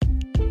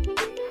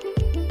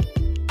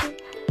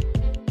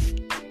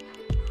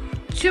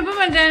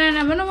Shubhamadhyana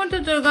Namanamata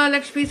Durga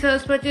Lakshmi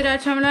Saraswati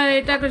Rachamala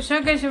Reta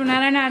Krishna Keshav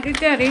Narayana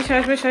Aditya Hari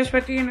Shashva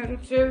Shashwati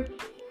Naruchev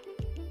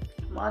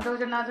Madhav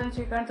Janathan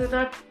Shrikant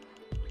Sudat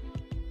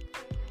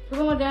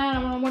Shubhamadhyana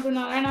Namanamata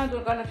Narayana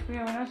Durga Lakshmi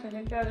Amana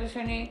Sajanta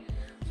Adashani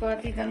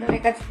Swati Kanda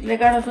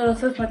Lekada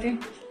Saraswati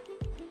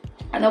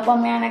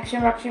Anupam and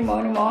Action Rakshi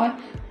Mohani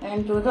Mohan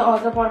and to the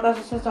other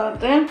podcasts out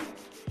there.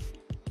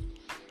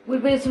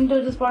 We'll be listening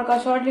to this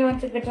podcast shortly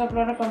once it gets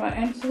uploaded from our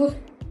end. So,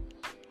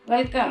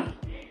 welcome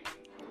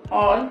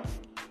all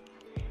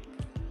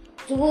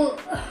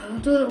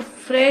to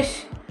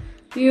fresh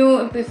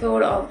new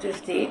episode of this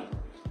day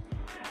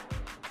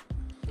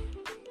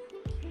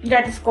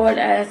that is called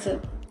as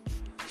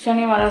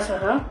Shanivara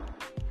Saha.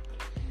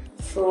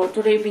 So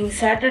today being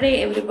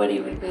Saturday, everybody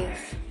will be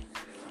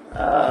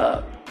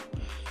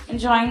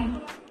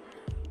enjoying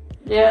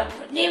their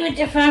day with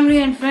their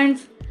family and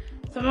friends.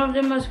 Some of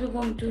them must be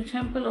going to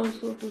temple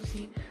also to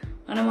see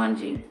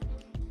Hanumanji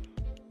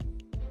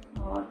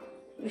or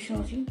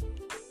Vishnuji.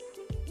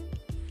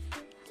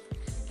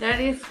 That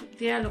is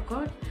their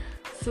lookout.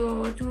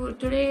 So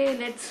today's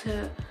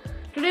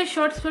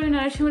short story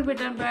narration will be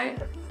done by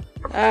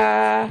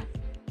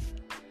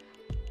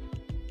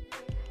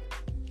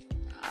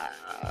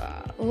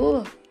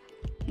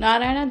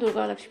Narayana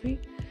Durga Lakshmi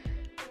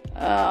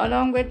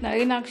along with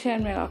Narinakshi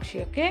and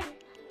Megakshi. Okay.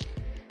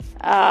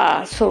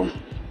 So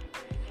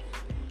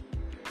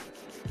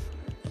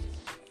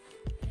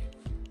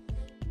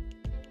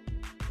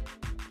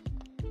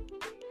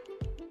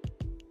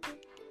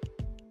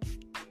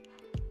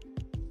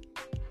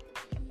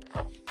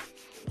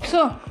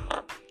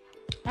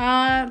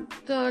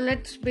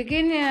let's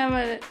begin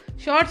our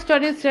short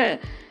story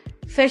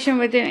session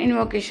with an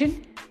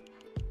invocation.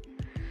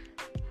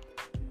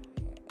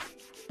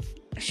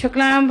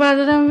 Shuklam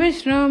Bhadram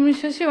Vishnu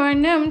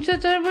Shashivanyam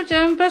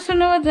Chaturbhujam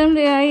Prasanavadam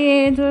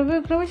Dhyaye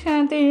Dvarvikram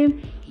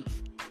Shanti.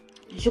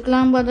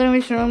 Shuklam Bhadram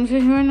Vishnu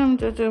Shashivanyam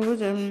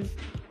Chaturbhujam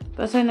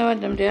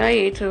Prasanavadam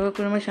Dhyaye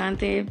Dvarvikram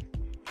Shanti.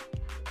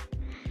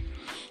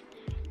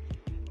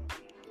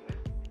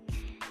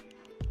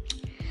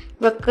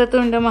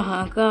 Vakkatunde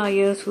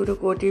Mahakaya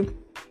Surukoti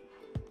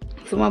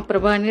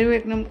Sumaprabha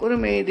Nirviknam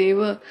Kurume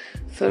Deva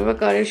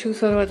Sarvakareshu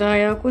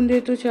Sarvadaya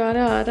Kundetu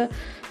Charahara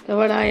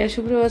Tavadaya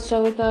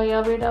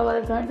Shubhravastravitaya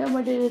Vedavaradhanda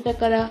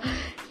Madhiritakara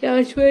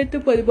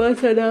Yashvetu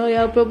Padmasana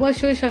Ya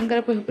Prabhashu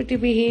Shankara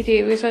Pahupatibihi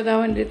Devi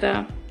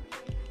Sadavandita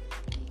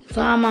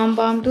Samam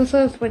Pam Tu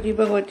Saraswati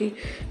Bhagavati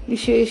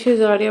Vishesha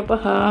Zarya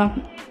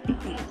Paha.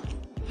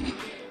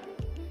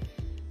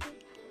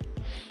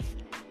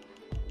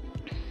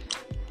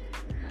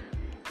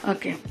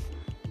 Okay.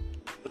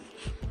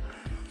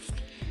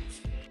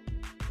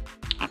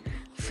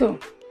 So,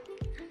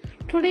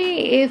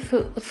 today is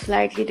a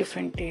slightly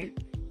different tale.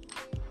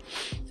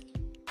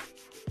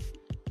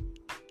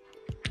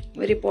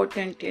 Very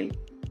important tale.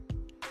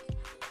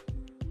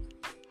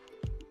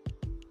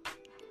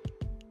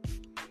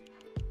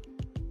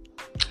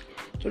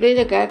 Today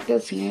the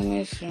character's name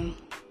is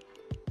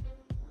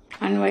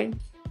Anvai.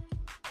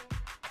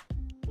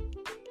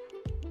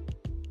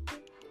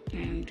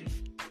 And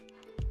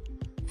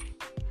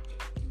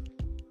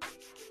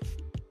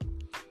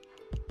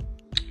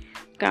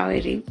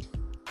Kaveri,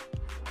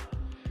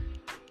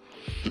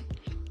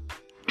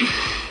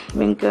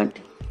 Venkat,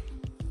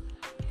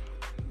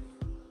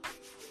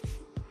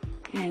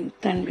 and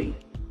Tanvi.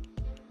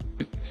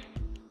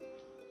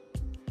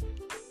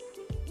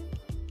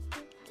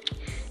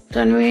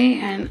 Tanvi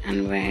and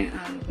Anvai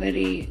are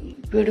very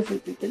beautiful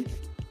people.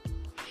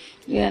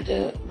 They are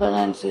the brother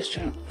and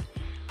sister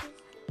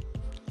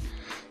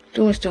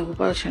to Mr.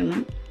 Gopal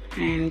Sharma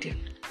and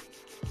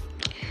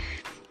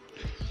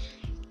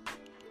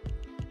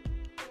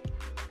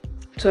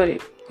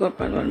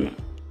Gopal Verma.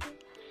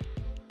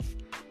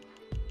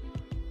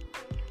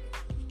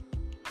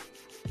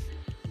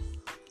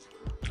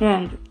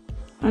 And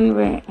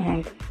Anvai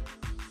and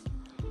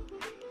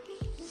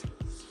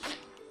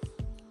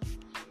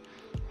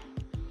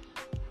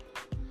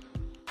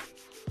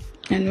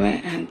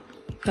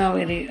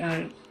Kaveri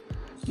are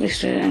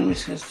Mr. and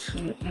Mrs.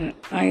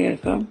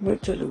 Ayarka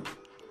Vitalu.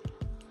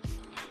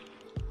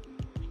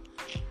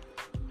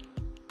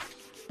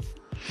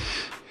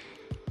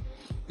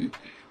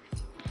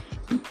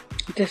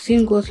 The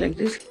scene goes like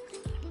this.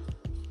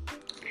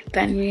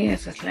 Tanvi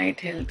has a slight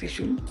health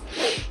issue,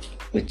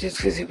 which is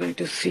visible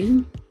to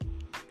see.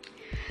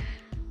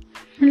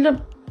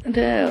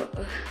 The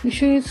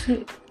issue is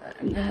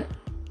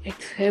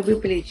it's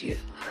hemiplegia.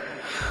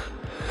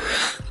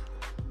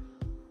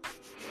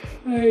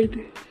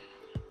 And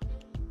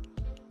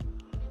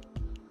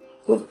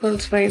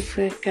Gopal's wife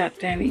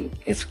Katani,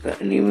 his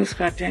name is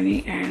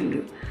Katani,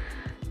 and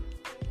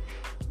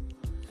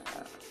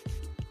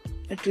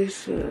it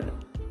is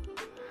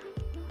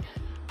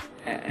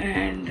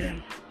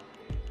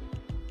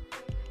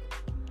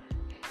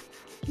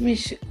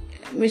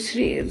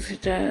Mishri is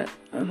the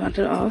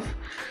mother of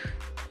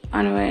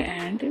Anvai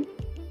and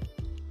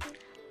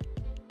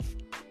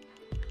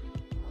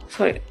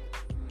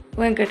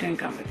Venkat and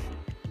Kaveri.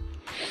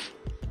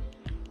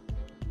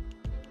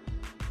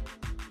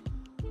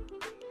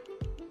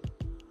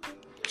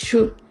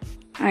 should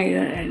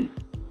hire and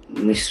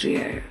mystery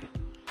hire.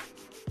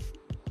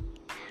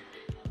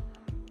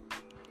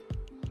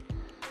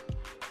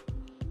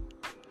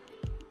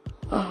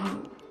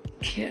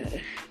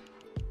 Okay.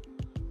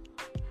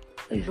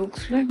 It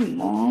looks like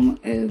mom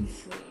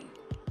is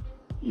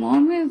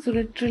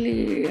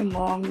literally a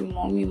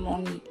mommy.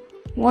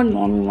 What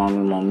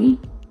mommy?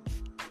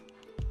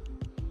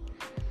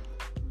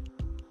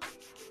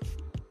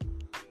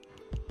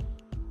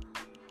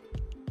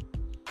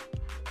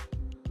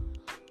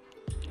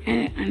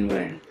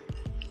 Anwar,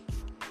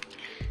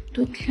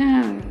 तो क्या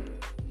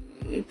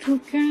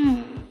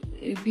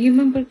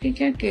BMM पर के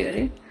क्या कह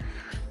रहे?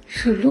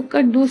 So look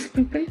at those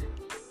people.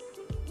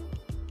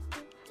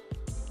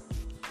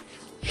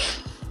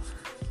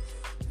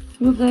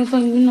 You guys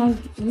are not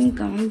even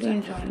coming to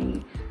and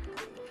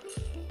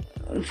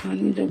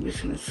joining the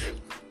business.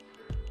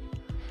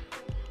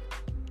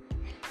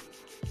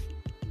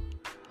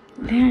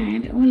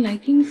 Dad, or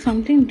liking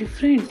something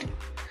different.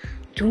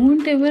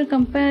 Don't ever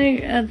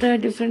compare the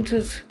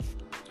differences,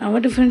 our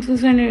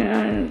differences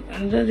and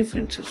other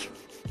differences.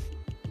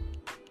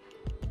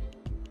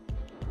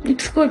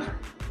 It's good.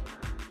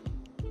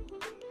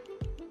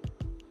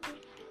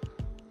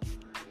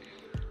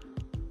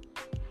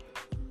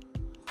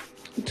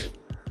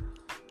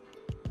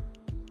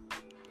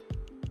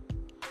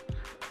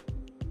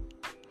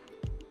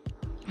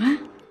 हाँ?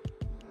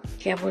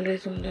 क्या बोल रहे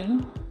तुम दोनों?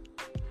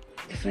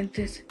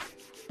 Differences.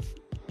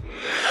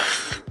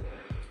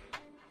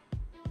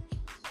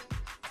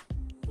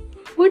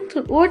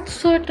 What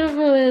sort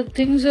of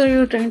things are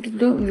you trying to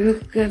do? You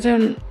guys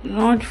are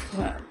not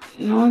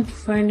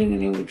finding a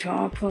new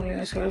job for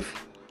yourself.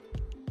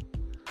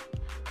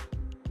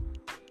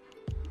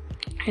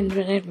 And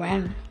that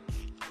man,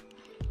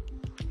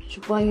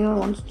 Chupaya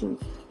wants to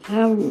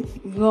have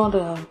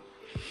your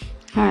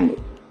hand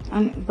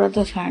and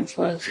brother's hand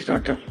for his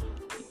daughter.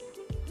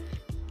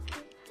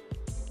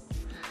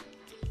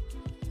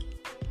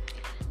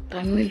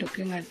 Tanvi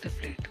looking at the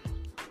plate.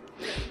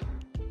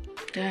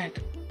 Dad.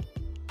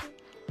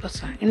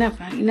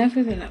 Enough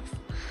is enough.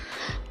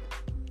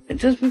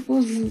 Just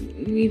because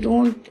we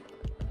don't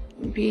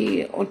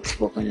be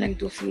outspoken like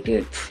those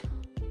idiots.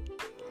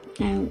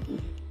 And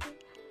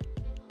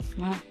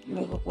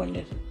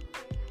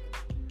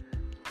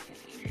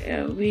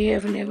we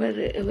have never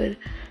ever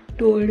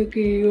told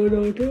your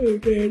daughter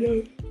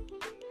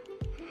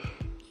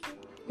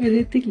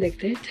anything like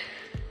that.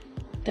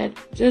 That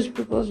just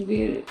because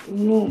we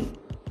know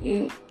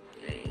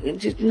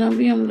जितना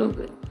भी हम लोग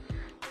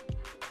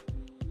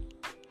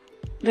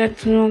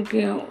that's not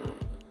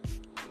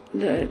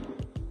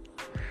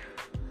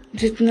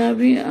जितना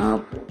भी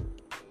आप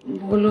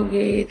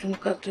बोलोगे ये तुम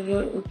करते हो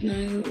उतना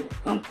ही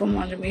आपको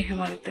मालूम है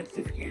हमारी तरफ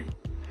किया.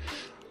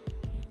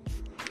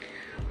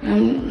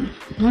 I'm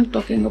not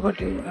talking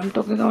about you. I'm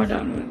talking about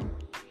Anwar.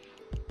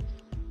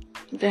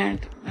 That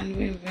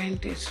Anwar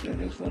went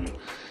yesterday for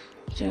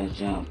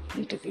job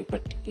interview,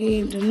 but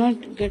he did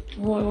not get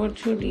what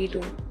should he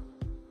do?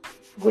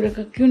 बोले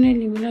का क्यों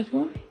नहीं मिला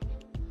तो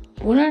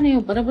बोला नहीं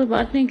हो बराबर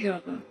बात नहीं किया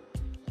होगा.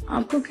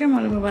 आपको क्या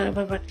मालूम है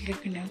बराबर बात किया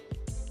कि नहीं?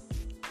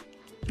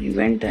 You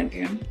went there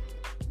क्या?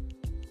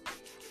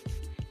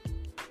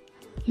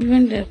 You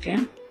went there क्या?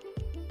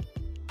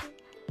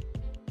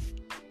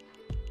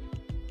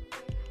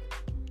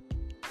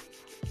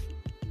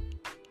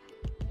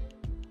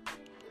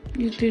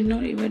 You did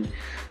not even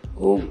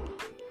go.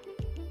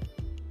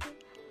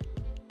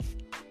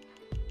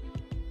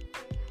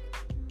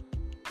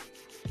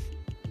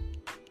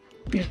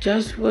 It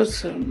just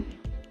was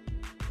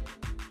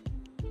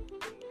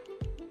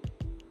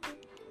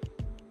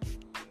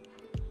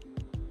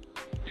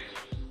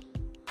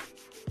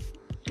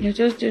you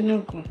just did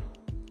not go.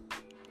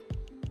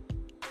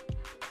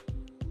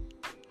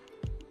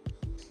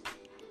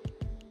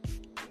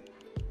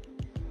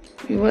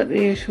 You were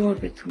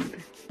reassured with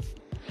something.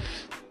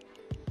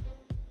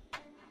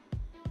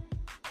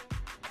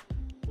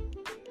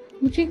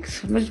 मुझे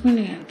समझ में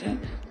नहीं आता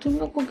तुम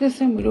लोग को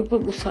कैसे मेरे ऊपर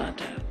गुस्सा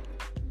आता है.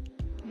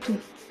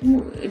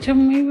 जब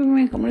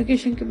मैं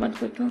कम्युनिकेशन की बात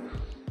करता हूँ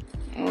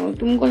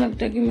तुमको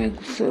लगता है कि मैं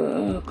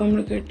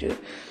communicate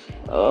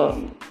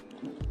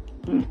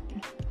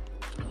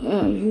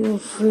you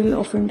feel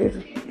offended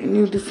and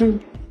you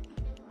different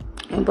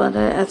but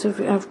as if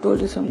I have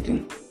told you something.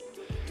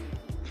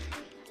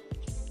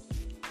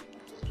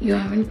 You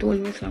haven't told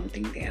me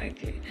something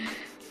directly,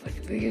 but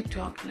the way you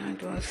talk now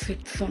to us,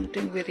 it's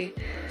something very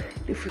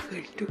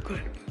difficult to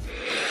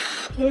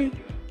convey.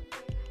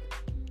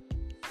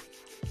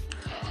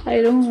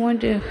 I don't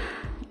want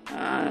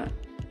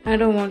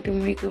to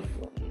make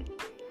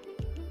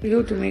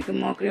you to make a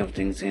mockery of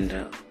things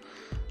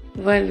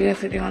while we are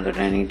sitting on the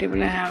dining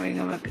table and having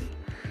a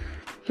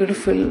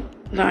beautiful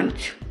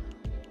lunch.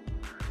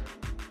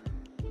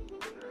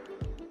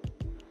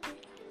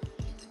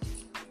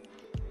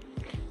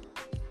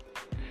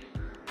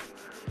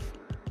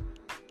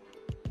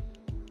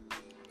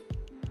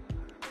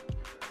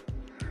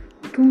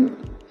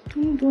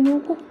 तुम दोनों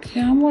को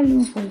क्या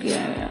मालूम हो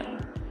गया यार?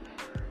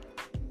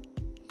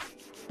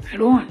 I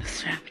don't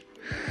understand.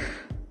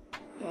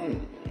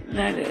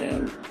 that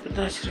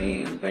Dashri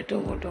better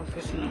go to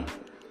office now.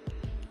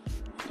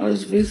 Or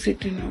else we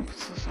sit in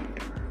office or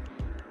something.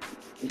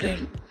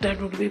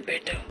 That would be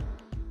better.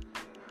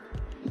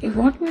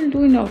 What we'll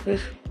do in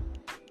office?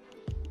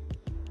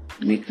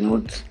 Make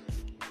notes.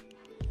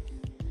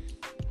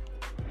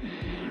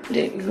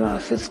 Your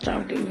office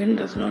staff even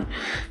does not.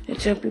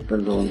 HR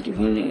people don't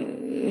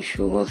even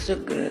show us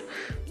the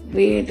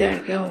way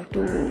that how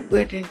to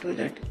get into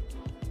that.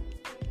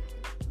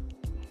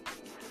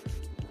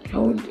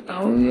 How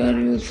are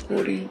you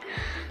scoring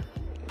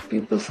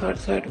people's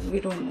hearts that we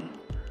don't know.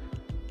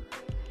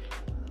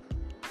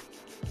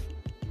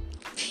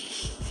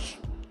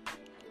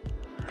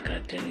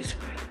 Curtain is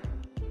bad.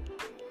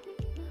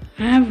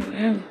 Have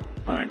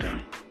pardon.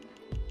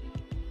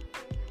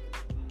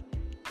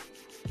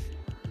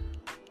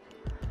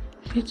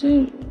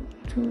 Picture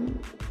to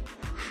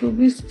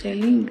showbiz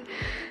telling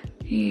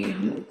कि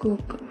हमको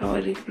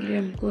कवारी के लिए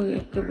हमको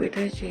आपका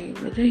बेटा चाहिए,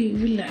 whether he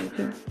will like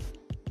him.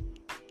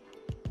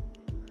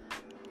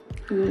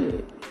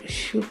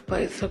 शुभ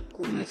भाई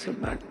सबको मैं से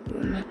बात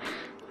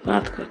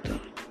करता हूँ.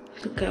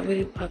 तो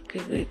कावेरी भाग के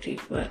गई थी,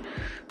 एक बार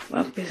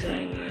वापस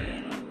आई.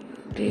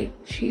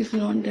 She is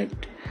not that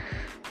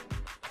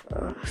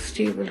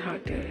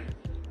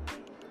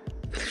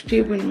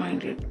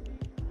stable-minded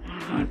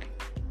heart.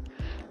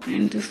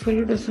 And this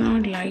fellow does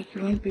not like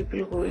even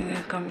people going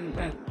and coming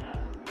back.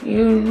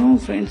 You know,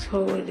 friends,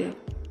 how are they?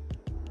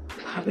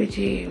 भाभी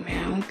जी मैं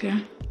आऊँ क्या?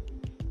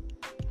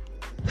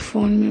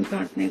 फोन में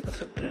बात नहीं कर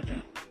सकता था.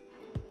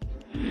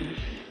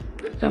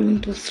 Coming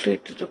to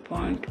straight to the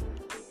point.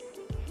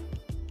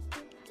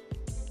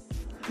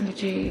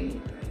 मुझे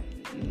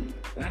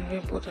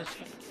अनुभव बहुत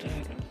अच्छा लगता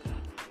है.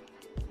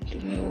 तो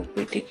मैं वो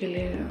बेटे के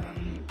लिए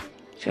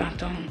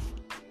चाहता हूँ.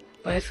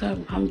 भाई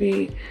साहब हम भी,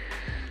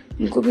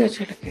 उनको भी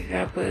अच्छा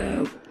लगेगा. आप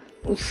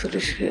उस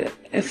रिश्ते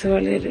ऐसे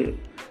वाले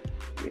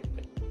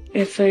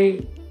ऐसा ही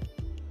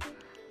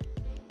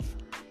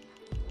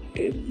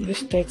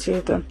रिश्ता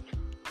चाहिए था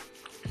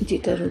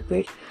जीता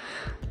रूपे.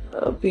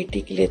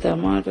 बेटी के लिए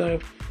दामाद और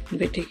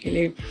बेटे के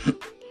लिए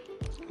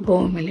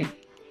बहू मिले.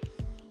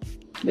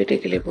 बेटे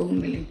के लिए बहू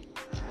मिली.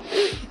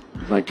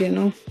 But you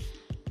know,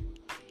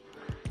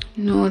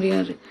 nor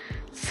your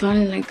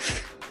son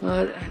likes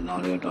her and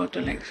nor your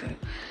daughter likes her.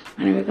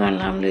 Anika का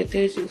नाम लेते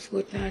हैं उसको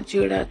इतना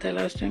चिढ़ आता है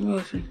लास्ट टाइम में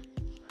उसने.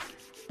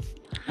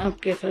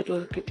 आपके साथ वो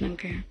कितना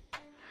के हैं.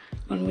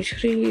 और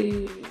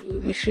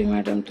मिश्री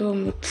मैडम तो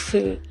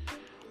मुझसे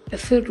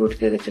ऐसे रूट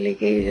करके चली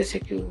गई जैसे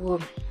कि वो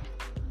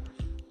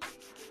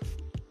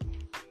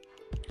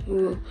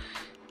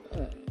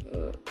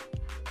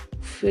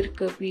फिर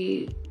कभी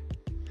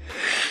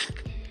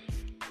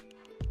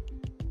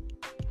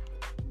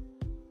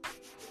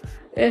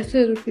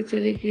ऐसे रुक के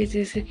चली गई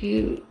जैसे कि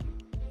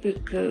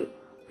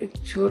एक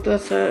छोटा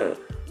सा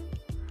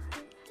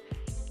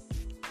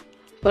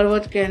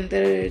पर्वत के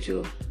अंदर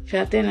जो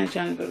जाते हैं ना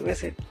जानवर,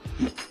 वैसे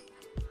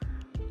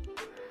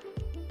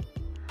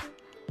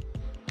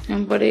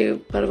हम बड़े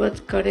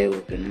पर्वत खड़े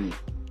होके ना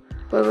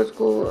पर्वत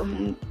को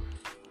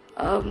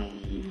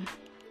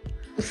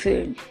उसे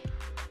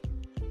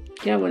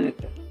क्या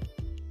बनेगा,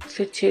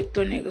 उसे छेद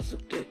तो नहीं कर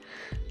सकते.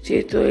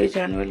 छेद तो ये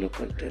जानवर लोग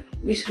करते हैं.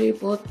 मिश्री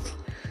बहुत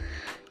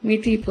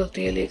मीठी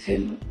बोलती है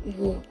लेकिन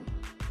वो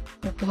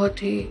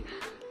बहुत ही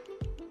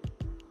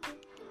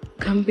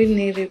गंभीर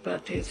नहीं रह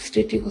पाती,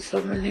 स्थिति को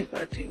समझ नहीं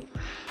पाती.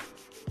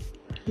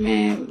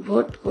 मैं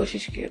बहुत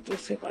कोशिश की तो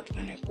उससे बात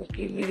करने को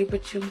कि मेरी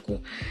बच्चियों को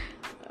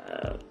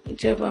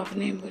जब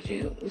आपने मुझे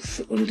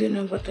उन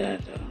दिनों बताया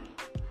था,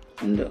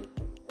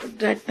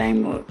 that time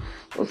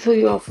also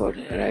you offered,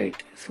 right?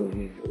 So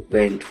we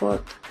went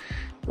forth.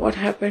 What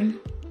happened?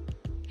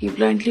 He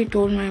blindly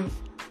told my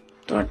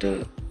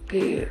daughter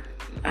that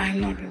I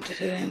am not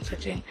interested in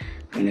such a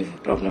kind of a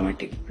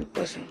problematic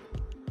person.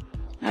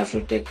 I have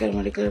to take care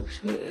medical.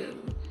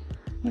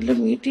 मतलब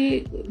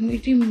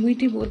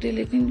मीठी बोलते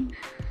लेकिन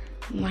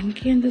मन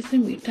के अंदर से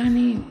मीठा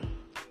नहीं हो.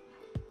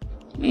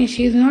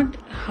 She is not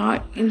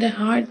hard in the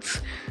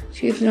hearts.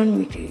 She is not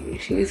मीठी.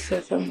 She is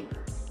some.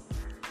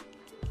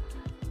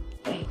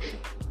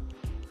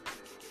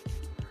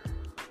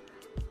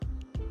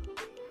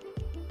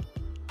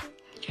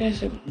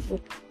 कैसे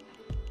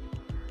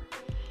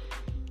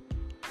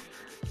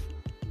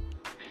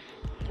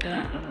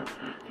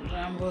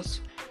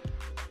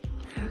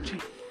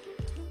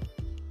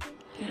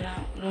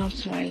Ram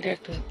smiled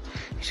at her.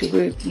 She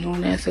was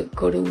known as a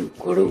Kadu,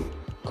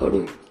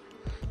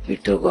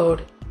 bitter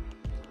god.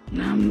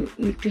 नाम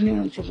मिट्टी नहीं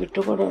होना चाहिए,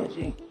 बिट्टो God होना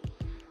चाहिए.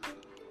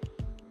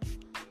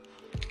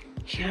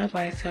 क्या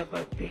भाई साहब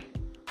आप भी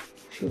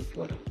शूट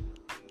बोलो.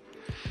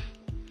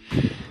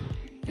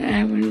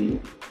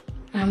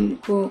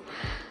 हमको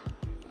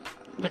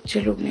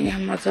बच्चे लोग नहीं,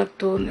 हम मजाक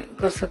तो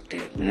कर सकते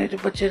हैं. मेरे जो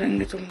बच्चे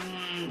रहेंगे तो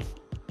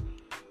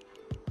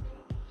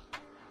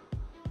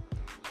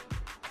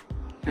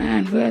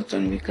and we are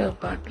Tanvika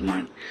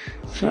Batman,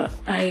 so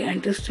I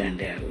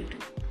understand I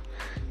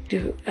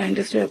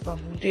understand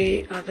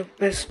they are the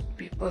best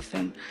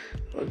person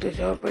for the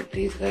job, but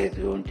these guys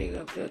won't take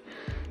up the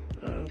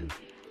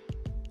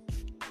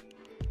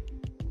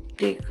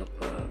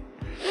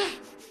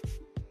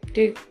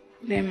take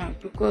them up,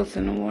 because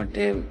you know what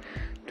they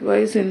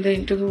twice in the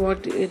interview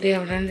what they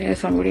have done.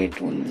 Somebody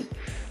told me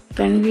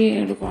Tanvi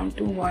had gone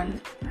to one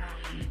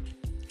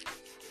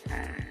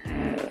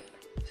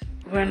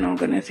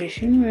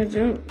organization where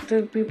the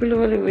people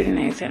were very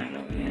nice and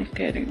very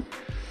caring.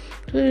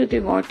 So they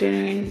got in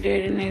and they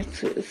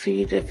didn't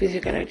see the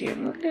physicality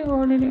and all. They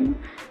already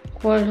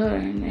called her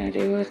and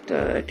they was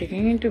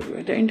taking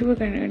interview. The interview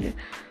candidate,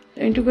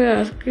 the interviewer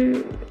asked,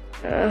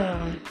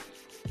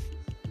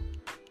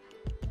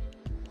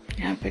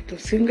 यहाँ पे तो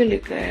single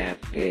लिखा है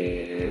आपके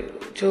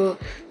जो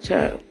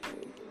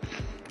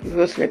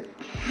was like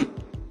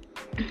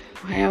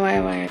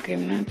via केम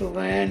ना, तो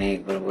via ने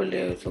एक बार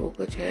बोले उसको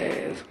कुछ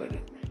है उसको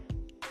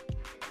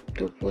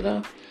तो पूरा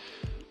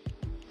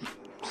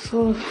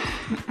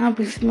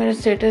आप इस मेरा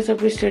स्टेटस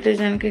अपनी स्टेटस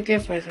जान के क्या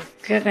फायदा,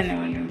 क्या करने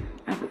वाले हो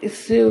आप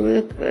इससे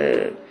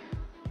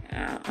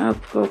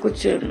आपको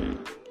कुछ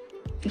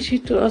इसी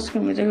तो आस्क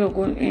में जगह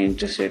को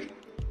इंटरेस्टेड,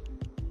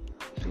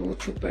 तो वो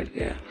चुप बैठ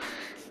गया.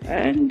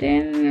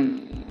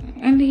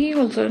 And he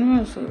also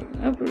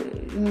अब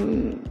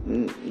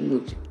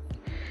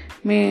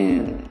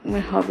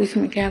मैं हॉबीज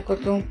में क्या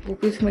करता हूँ,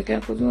 पूपीज में क्या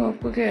करता हूँ,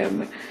 आपको क्या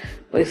है,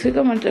 पैसे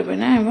का मतलब है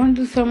ना. I want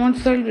to someone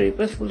salary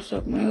बस फुल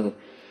स्टॉप. में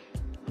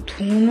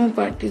दोनों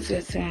पार्टीज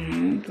ऐसे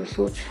हैं तो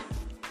सोच,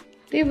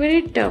 they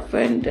very tough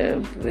and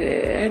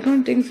I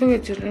don't think so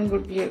children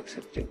would be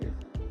acceptable.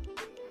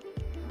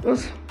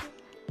 बस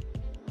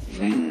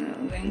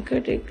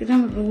वेंकट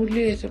एकदम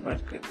रूडली ऐसे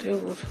बात करते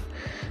हैं.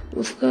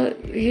 उसका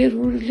ये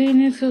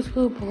रूडलीनेस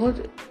उसको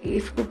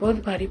इसको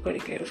बहुत भारी पड़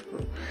गया उसको.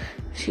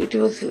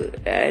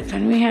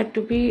 Tanvi had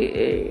to be,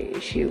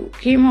 she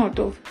came out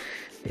of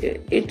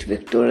it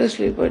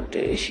victoriously, but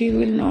she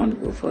will not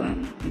go for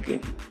him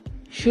again.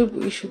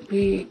 We should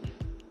be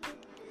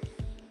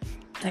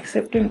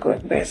accepting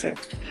God better.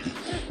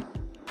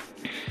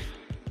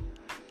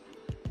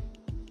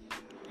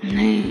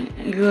 नहीं,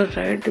 you are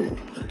right.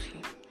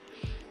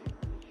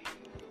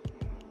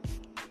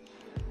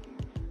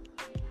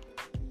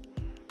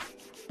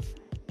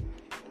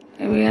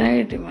 We are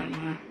right,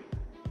 Mama.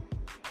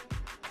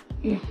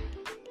 Yeah.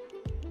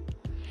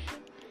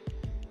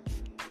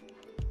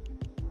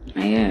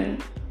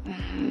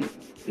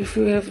 If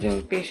you have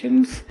your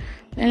patience,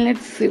 then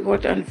let's see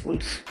what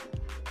unfolds.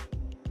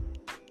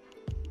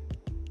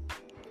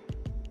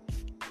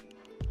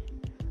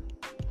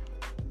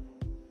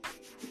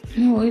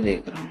 मैं वही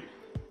देख रहा हूँ,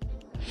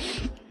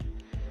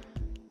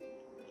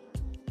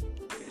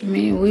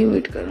 मैं वही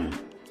wait कर रहा हूँ.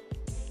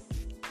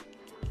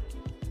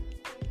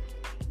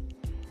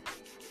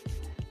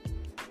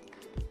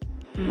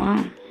 माँ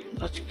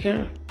आज क्या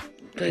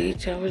दही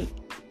चावल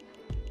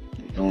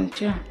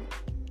लोंचा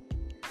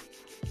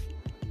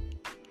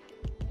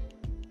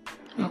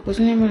और कुछ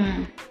नहीं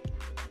बनाया.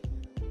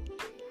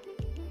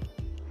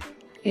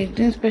 एक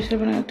दिन स्पेशल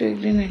बनाया तो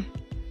एक दिन नहीं.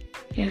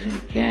 कैसे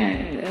क्या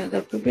है, घर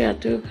पे भी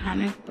आते हो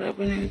खाने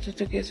बराबर नहीं होते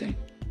तो कैसे.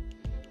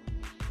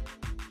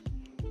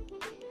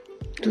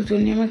 तू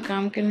दुनिया में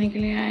काम करने के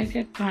लिए आया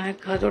क्या खाने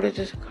खा थोड़े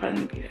जैसे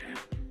खाने के लिए आया.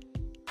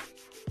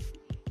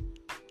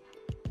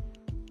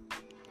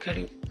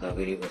 खड़ी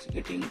कावेरी बस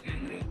गेटिंग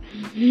एंग्री.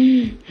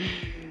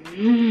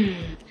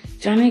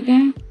 जाने के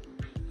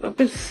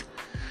वापस.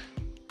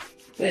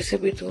 वैसे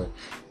भी तो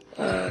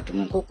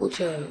तुमको कुछ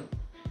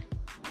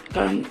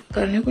काम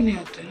करने को नहीं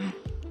होता ना.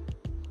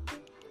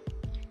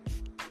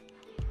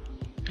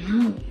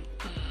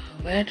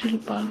 वैटल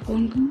पाल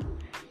कौन का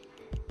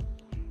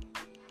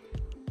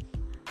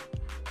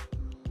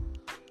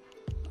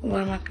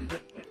वर्मा के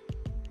घर पे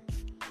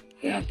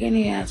या के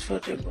नहीं आज for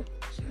table.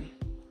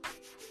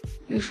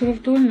 You should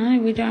have told ना,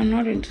 which I am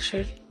not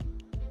interested.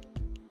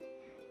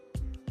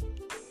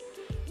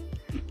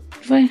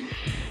 भाई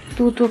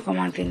तू तो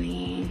कमाती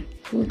नहीं है,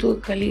 तू तो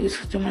खाली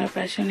तुम्हारा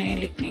पैशन है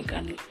लिखने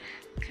का.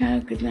 क्या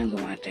कितना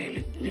कमाता है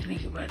लिखने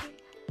के बाद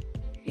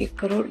 1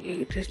 करोड़ की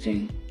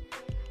इंटरेस्टिंग.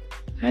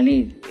 खाली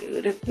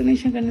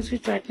रिकग्निशन करने से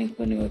स्टार्टिंग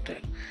को नहीं होता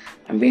है.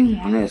 I am being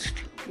honest.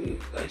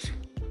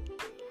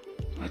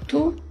 तो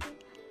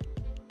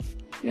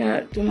यार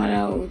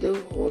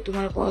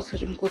तुम्हारा बॉस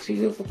तुमको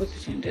सीईओ को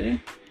पोजीशन दे रहे.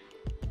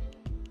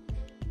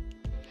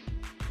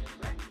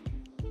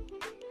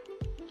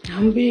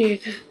 हम भी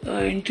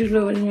एंट्री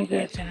लेवल में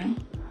गए थे ना.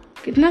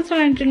 कितना साल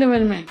एंट्री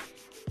लेवल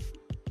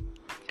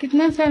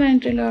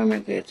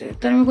में गए थे.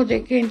 तरह को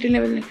देख के एंट्री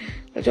लेवल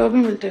का जॉब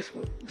नहीं मिलता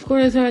उसको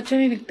ऐसा अच्छा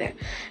नहीं लगता है.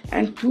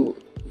 And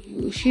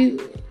she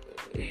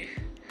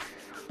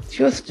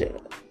was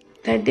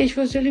that day she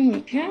was telling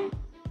me, yeah,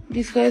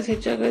 these guys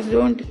HR guys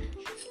don't,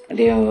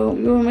 you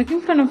were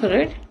making fun of her,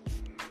 right?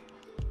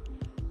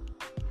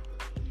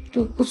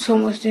 तो कुछ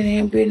समझते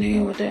नहीं, MBA नहीं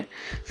होता है.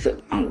 So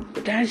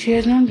that she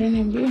has not done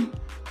MBA.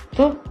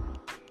 तो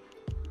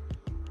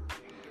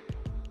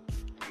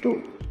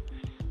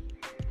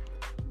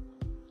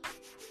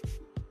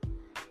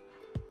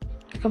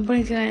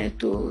कंपनी चलाए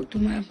तो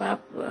तुम्हारा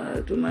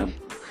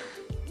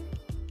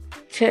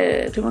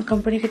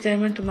कंपनी के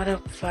चेयरमैन तुम्हारा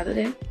फादर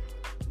है.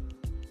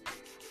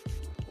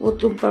 वो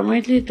तुम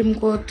परमानेंटली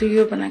तुमको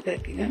CEO बना कर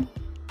रखेगा.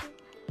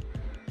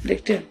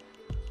 देखते हैं।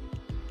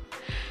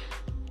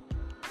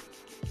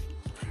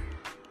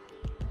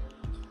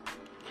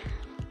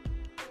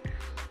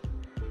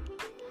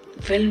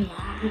 Film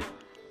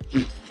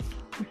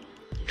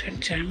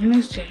Chairman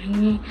is telling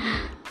me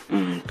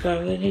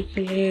Kaveri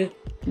के लिए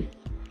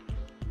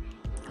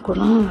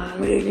कोरोना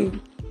really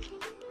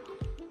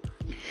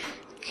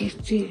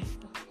किसी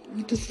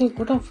it is so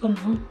good of fun,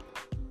 huh?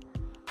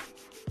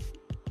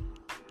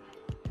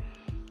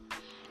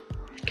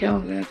 क्या हो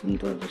गया, तुम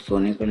तो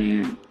सोने को नहीं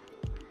है?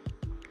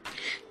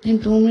 नहीं,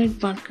 2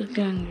 मिनट बात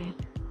करके आएंगे।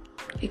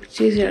 एक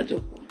चीज याद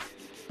रखो,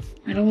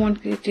 I don't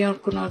want Kirti or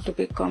Kunal to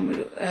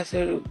become as a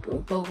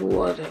bahu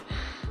or a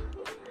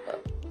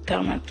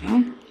damat,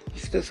 huh?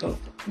 This all.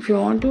 If you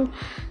want to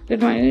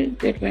get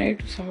married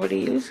to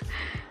somebody else.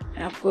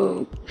 आपको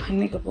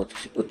भागने का बहुत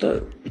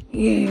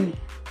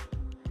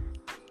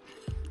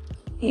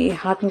ये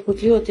हाथ में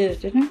कुछ ही होते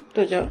रहते ना,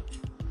 तो जाओ,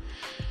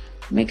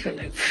 make your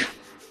life.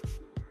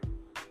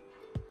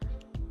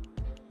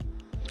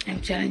 I'm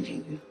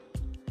challenging you.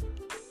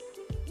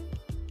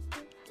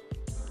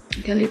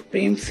 खाली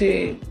प्रेम से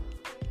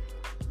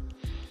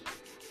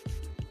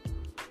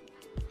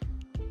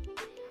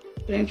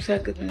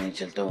आकर तो नहीं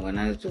चलता होगा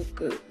ना, तो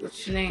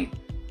कुछ नहीं।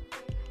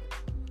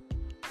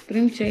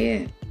 प्रेम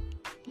चाहिए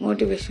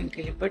मोटिवेशन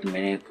के लिए, बट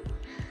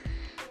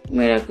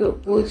मेरा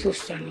कोई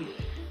सोचता नहीं।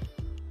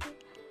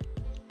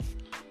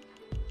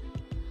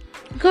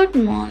 Good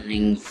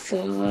morning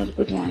sir,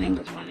 good morning,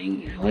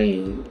 how are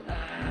you?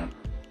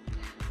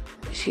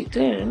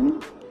 Sheetal,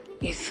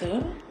 yes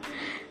sir.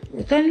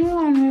 पता नहीं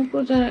मेरे को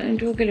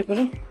इंटरव्यू के लिए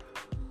पड़ा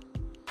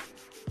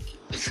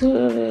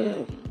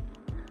सर।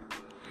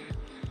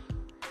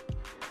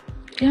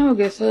 क्या हो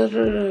गया सर?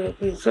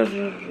 सर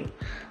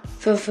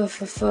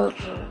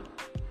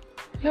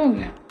क्या हो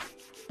गया?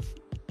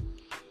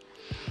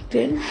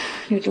 Then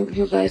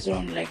you guys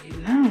don't like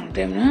him now.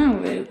 Them now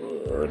very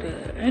good.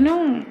 I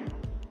know.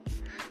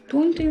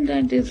 Don't think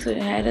that this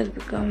hair has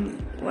become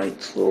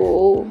white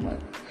so much.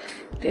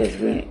 There's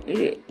been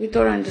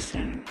without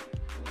understanding.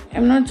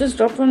 I'm not just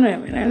up on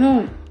women. I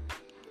know.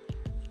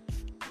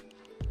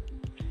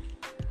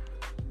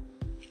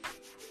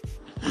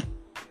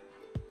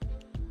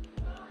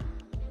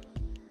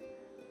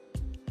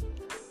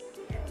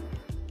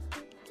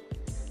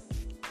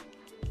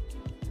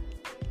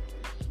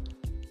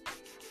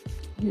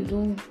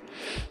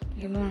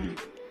 You know.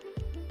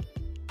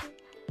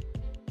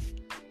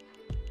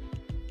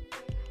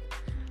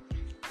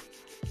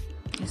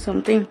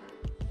 Something.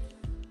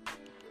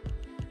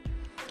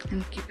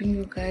 I'm keeping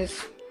you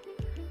guys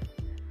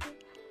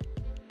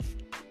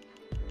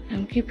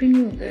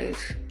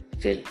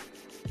till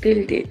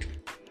date.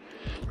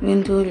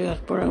 Even though your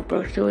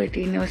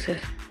productivity is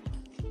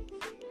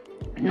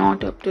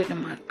not up to the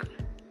mark.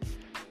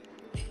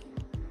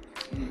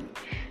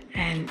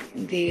 And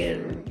they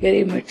are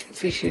very much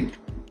efficient.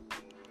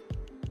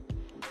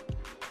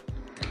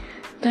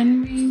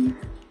 Tanvi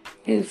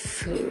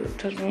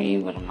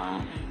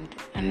Verma and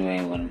Anvay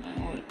Verma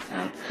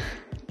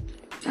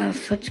are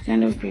such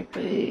kind of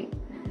people.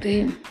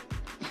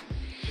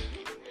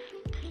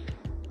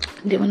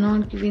 They were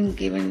not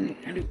given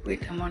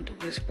adequate amount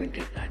of respect.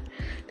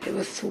 There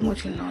was so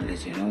much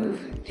knowledge, you know.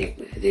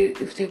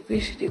 If they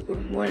wish, they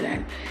could more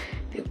and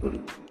they could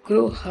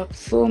grow up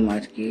so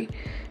much. You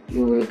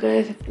will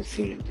guys have to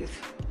see like this.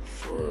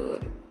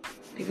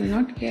 They will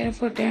not care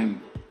for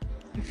them.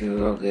 If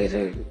you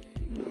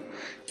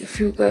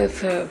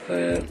guys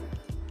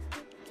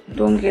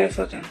don't care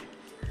for them,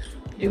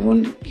 they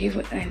won't give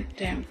a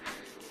damn.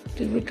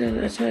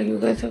 Because you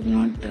guys are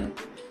not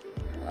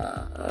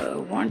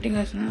wanting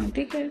us now.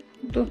 ठीक है,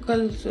 तो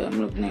कल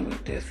हम लोग नहीं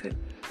मिलते ऐसे,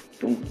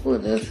 तुमको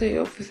उधर से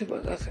ऑफिस से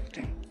भगा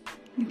सकते हैं,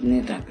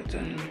 इतनी ताकत है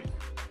उनमें।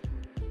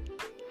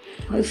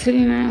 और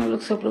इसलिए ना वो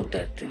लोग सब लोग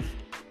डरते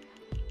हैं।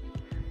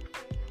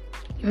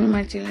 Even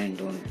my children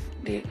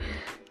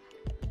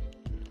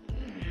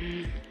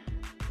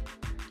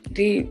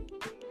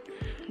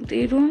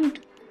they don't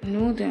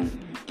know them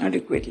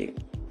adequately.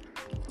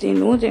 They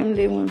know them,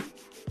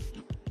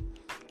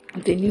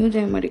 they knew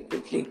them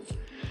adequately.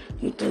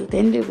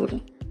 Then they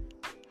would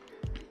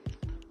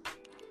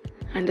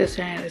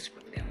understand and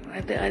respect them.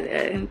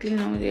 Until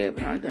now they have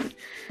not done.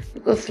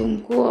 Because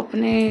तुमको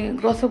अपने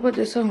ग्रॉसहॉपर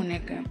जैसा होने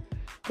का है।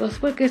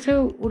 ग्रॉसहॉपर कैसे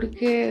उड़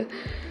के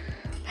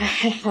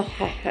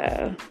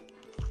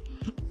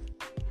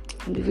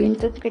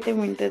विंटर के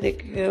विंटर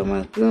देखेगा,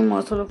 मैं क्यों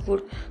मौसम ऑफ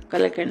फूड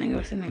कलर करने के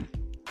वैसे नहीं।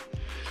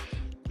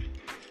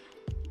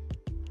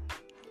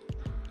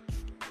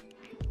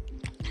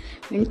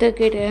 विंटर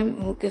के टाइम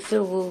वो कैसे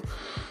वो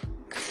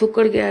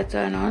सुकड़ गया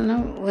था ना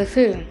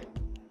वैसे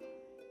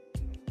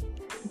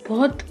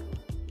बहुत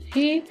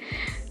ही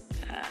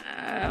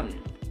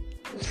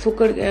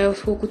सुकड़ गया।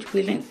 उसको कुछ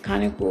पीने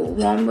खाने को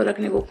वार्म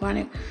रखने को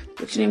खाने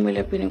कुछ नहीं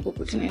मिला, पीने को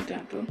कुछ नहीं था,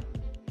 तो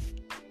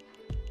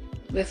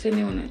वैसे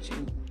नहीं होना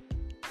चाहिए।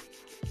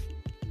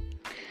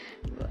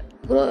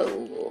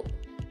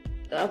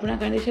 अपना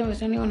कंडीशन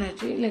वैसा नहीं होना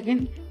चाहिए,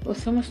 लेकिन वो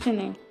समझते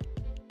नहीं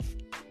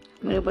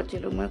मेरे बच्चे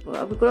लोग। मेरे को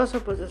अभी क्रॉस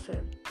अपर जैसे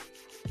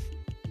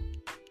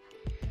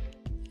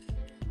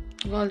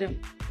call them,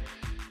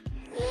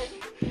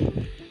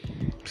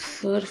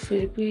 सर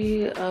फिर भी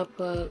आप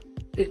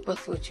एक बार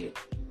सोचिए.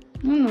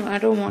 No, I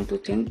don't want to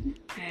think,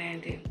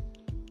 and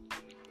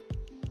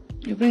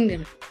you bring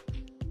them.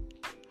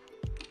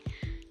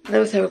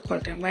 Otherwise, I will call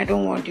them. I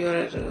don't want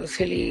your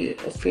silly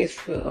face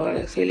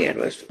or silly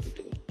advice to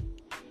do.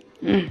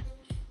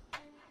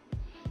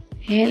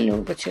 Hello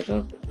बच्चे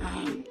लोग,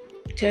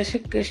 जय Shri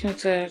Krishna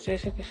sir. जय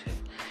श्री कृष्ण.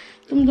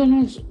 तुम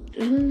दोनों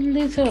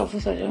जल्दी से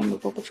ऑफिस आ जाओ, मेरे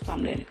को कुछ काम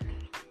लेने का.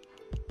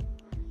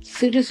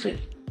 सीरियसली.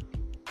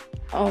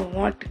 और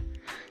व्हाट?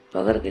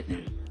 बगर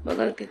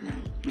कितना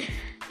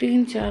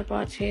 3 4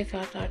 5 6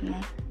 7 8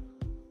 9.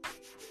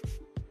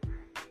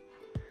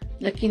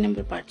 Lucky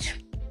number 5.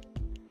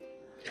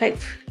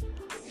 5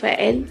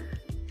 5L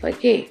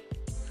 5K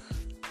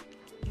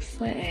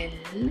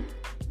 5L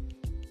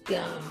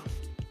क्या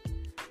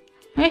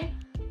है?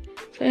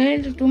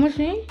 5L टू मच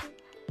नहीं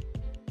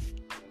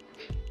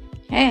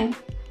है,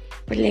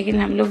 पर लेकिन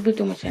हम लोग भी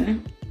टू मच है ना.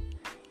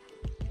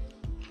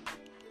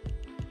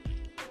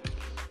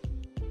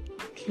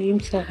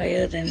 Dreams are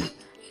higher than.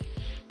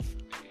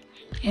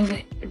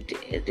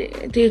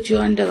 They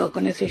joined the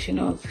organization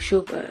of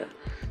sugar,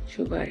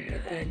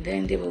 and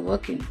then they were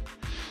working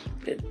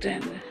with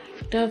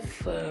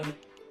tough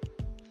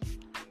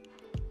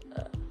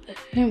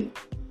him.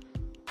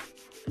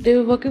 They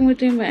were working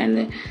with him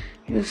and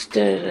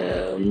Mr.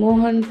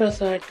 Mohan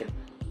Prasad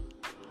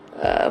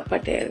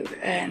Patel,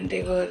 and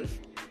they were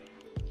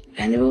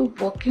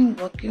working,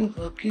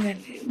 and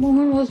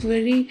Mohan was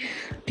very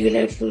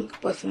delightful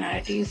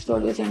personality. He used to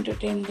always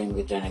entertain them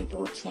with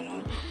anecdotes and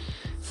all.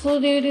 So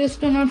they used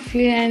to not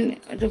feel, and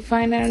the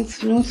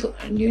finance, no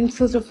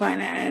source of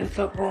finance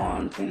or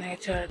bonds and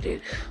HR,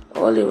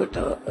 all they were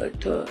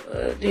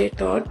they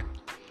taught,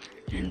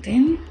 and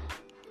then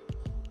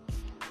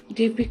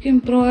they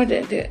became pro at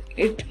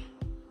it.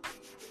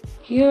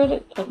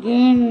 Here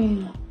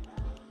again,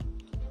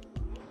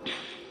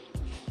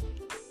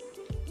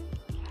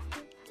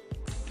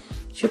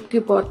 Shiv की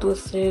बातों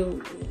से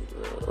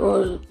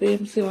और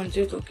प्रेम से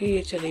वंचित होकर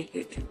ये चली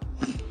गई थी.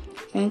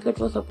 Venkat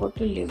was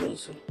supported leave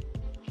also.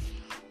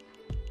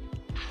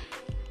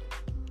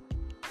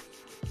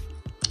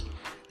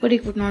 But he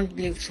could not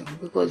leave so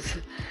because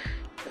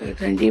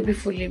the day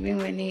before leaving,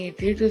 when he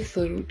did his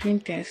routine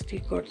test, he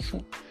got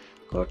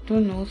to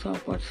know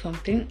about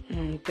something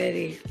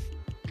very.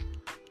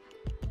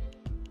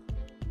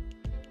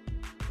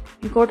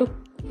 He got a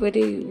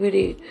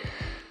very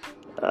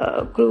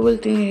cruel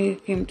thing. He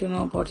came to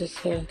know about his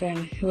health, and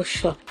he was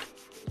shocked.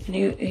 And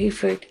he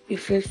felt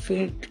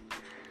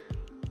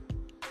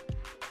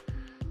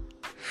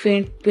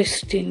faint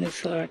pissed in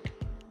his heart.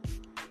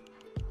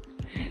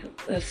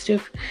 As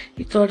if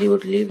he thought he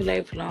would live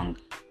life long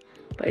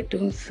by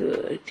doing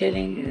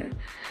telling,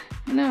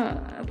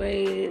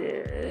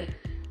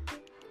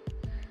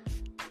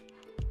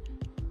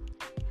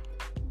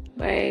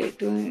 by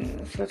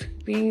doing such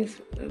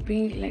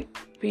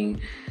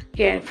being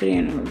carefree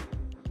and all.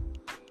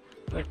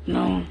 But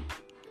no,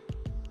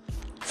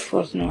 it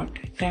was not.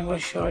 Time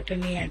was short,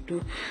 and he had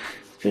to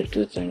speak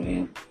to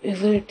someone.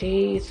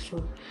 It's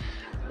true.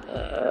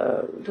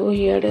 Though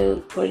he had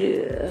a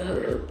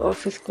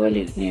office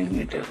colleague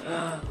named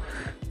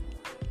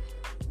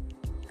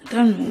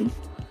Tanu,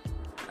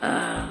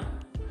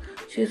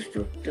 she used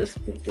to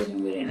speak to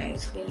him very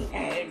nicely,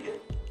 and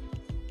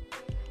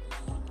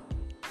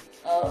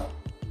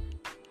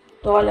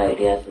all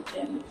ideas with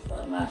him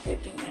for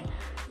marketing and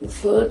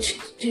research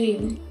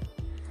team,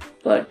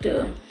 but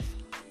in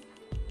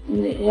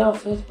the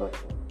office, but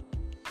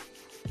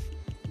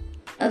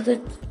other,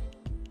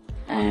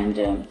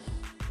 and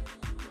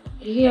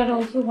he had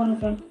also one of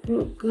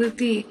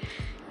Kriti.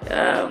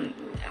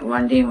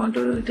 One day he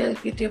wanted to tell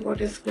Kriti about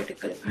his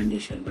critical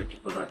condition, but he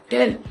could not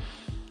tell.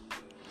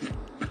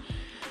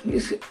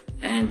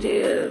 And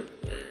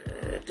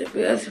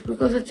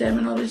because the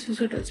chairman always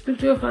used to speak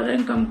to your father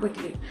and come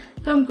quickly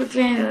and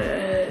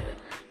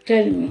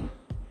tell me.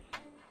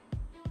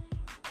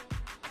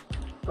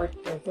 But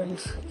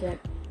once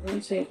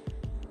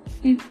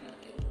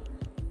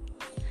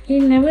he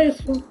never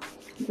used to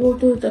go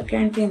to the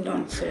canteen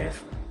downstairs.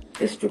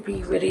 Used to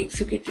be very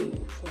executive.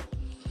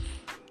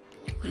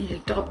 The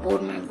top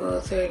board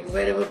members,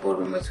 wherever board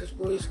members used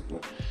to go.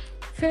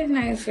 Very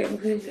nice.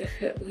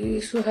 We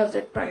used to have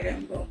that pride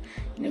and go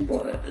in a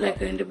board,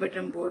 like an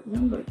independent board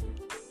member.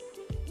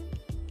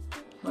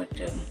 But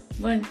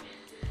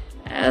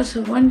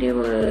one day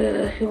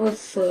he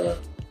was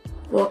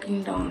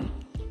walking down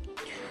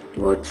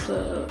towards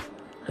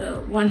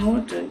one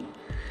hotel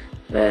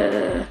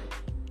where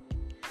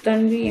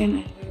Tanvi and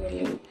I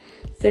were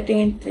sitting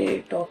and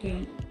there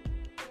talking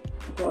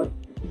about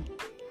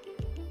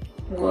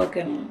work,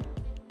 and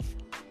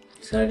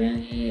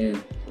suddenly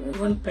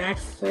one pat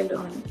fell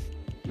on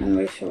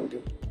my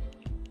shoulder.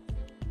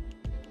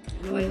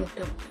 And I looked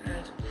up and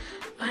asked,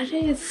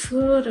 "Arey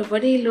sir,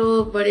 bade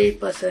log, bade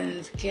person,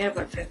 kya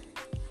pata?"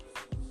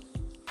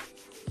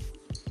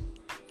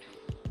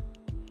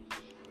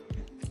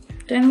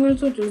 Then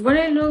also too,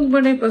 bade log,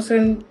 bade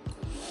person.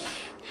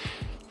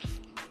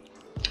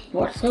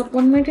 What's up?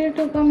 What made you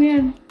to come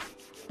here?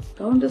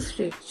 Down the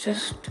street.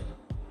 Just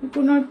you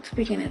could not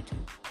speak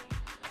anything.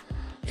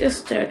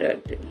 Just stared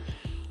at you.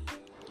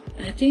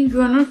 I think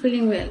you are not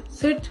feeling well.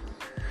 Sit.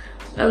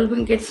 I will go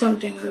and get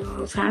something.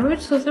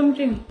 Sandwich or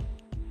something.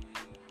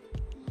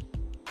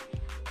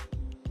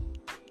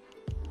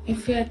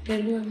 If I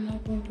tell you I'm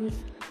not going to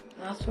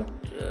last for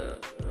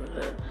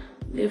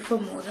live for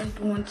more than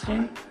 2 months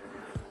time,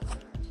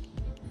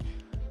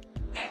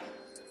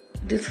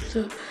 this is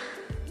a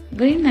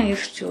very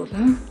nice joke,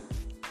 huh?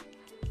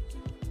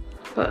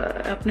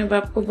 अपने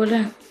बाप को बोला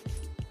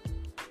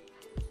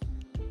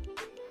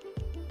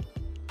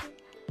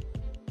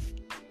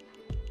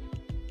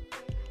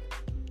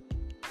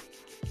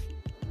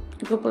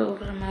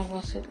my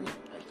boss said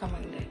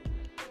coming there.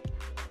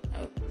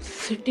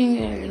 Sitting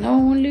here, now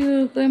only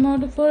you came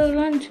out for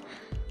lunch.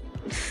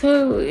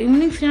 So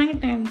evening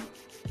snack time.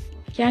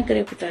 क्या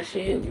करे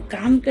पिताश्री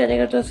काम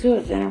करेगा तो ऐसे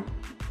होता है ना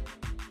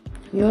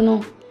you know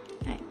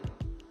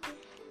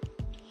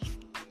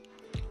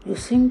you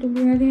seem to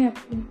be very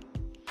happy.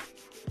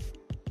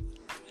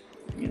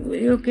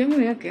 You came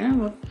here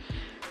क्या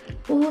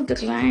oh the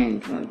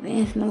client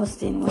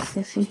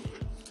नमस्ते see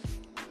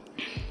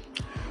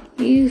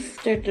he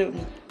said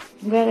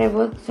where I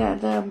work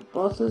at the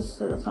boss's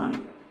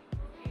son.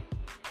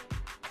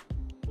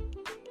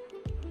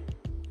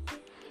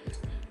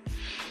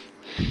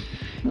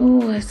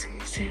 Oh, I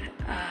said,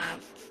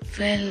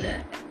 well,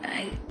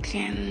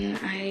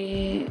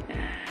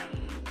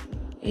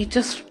 he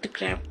just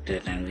grabbed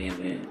it and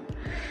you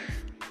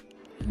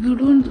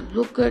don't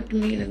look at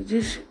me like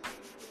this.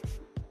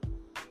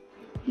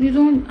 You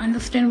don't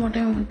understand what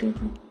I wanted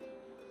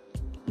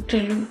to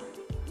tell you.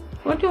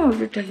 What do you want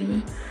to tell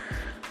me?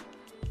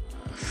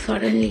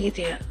 Suddenly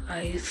their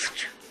eyes,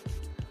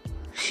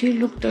 she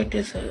looked at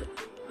his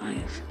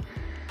eyes.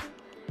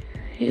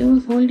 He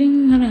was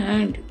holding her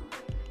hand.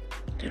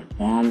 Their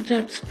palms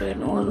had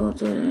spread all over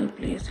the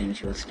place and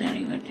she was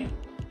staring at him.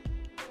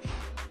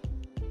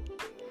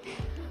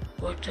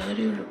 What are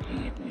you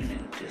looking at me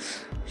like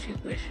this? She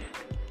questioned.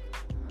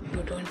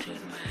 You don't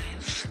read my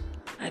eyes.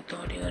 I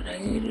thought you were a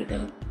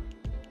reader.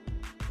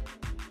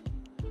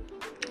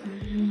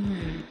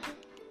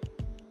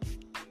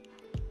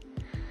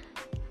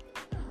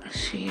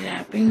 She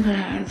wrapping her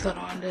hands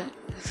around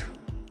his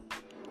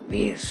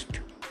waist.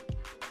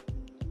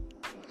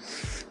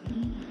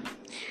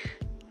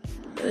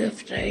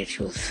 Left, right,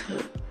 she was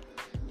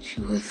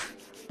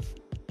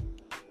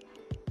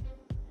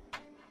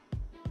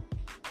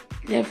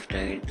left,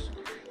 right,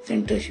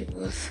 center, she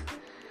was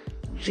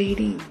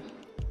reading.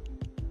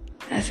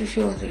 As if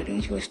she was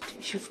reading, she was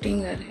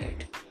shifting her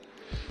head.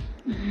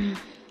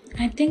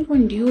 I think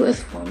when dew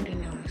is formed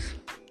in yours,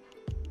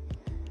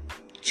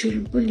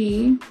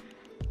 chulbuli,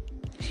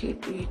 she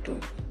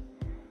told,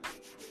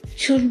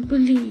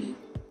 chulbuli,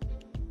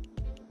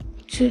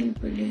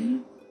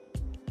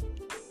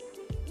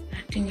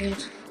 nothing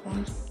else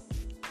was.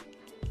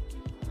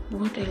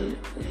 What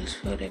else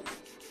would I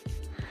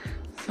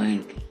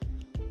find?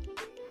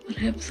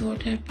 Perhaps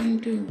what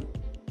happened to you?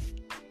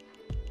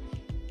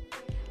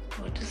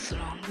 What is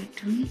wrong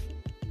with you?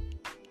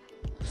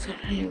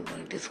 Suddenly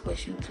why these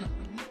questions are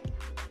coming?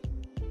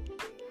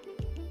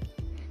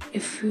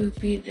 If you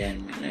be there,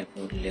 my life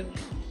would live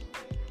long.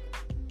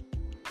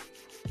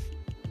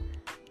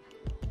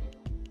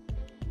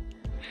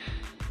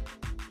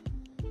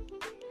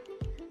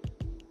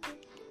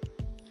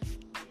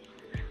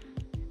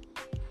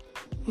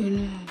 You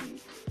know,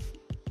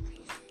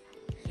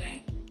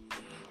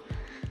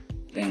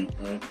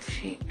 Venkat,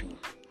 she too.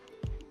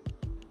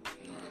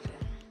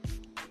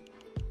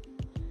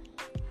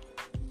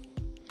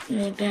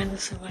 Your dad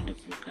is a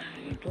wonderful guy.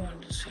 You don't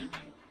understand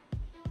him.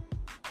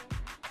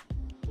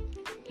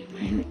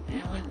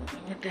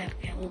 Our dad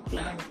can have a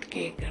plant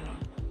cake and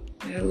all.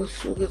 There was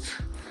sugars.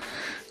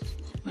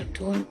 But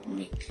don't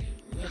make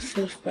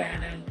yourself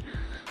bad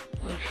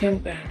or him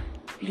bad.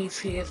 Please,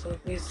 he has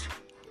always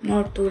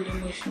not told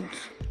emotions.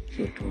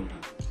 She told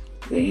him.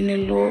 In a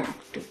low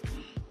octave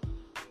tone.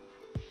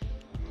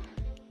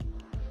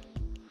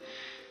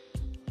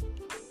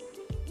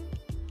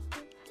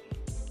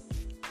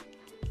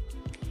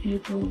 You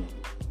do.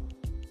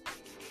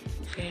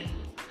 Well,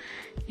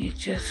 he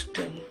just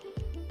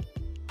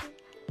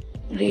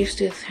raised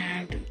his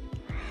hand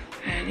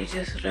and he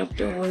just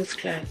rubbed over his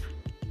scalp,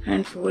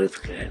 hands over his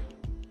scalp.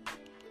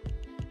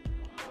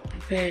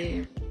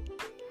 Well,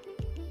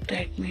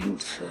 that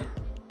means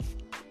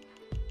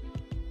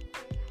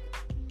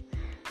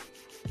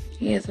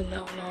he has a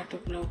lot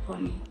of love for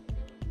me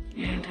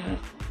and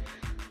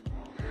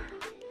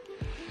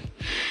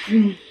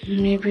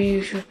maybe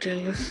you should tell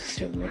your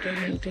sister about her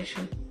health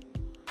issue.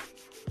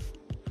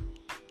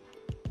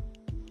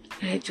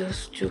 I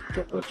just joked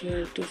about your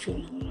health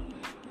issue.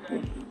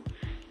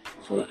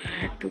 So I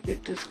had to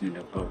get this kind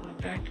of problem,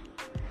 right?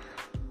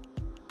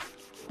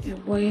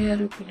 Why are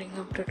you pulling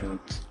up the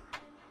dots?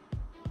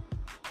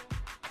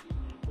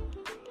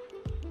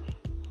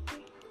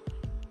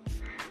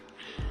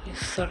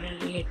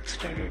 Suddenly it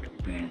started to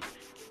pain.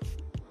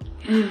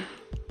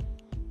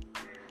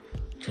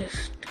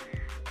 Just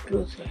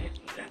close your eyes,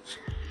 relax.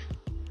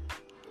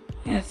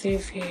 As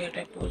if he had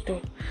a bolt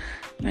of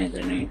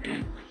migraine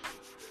attack.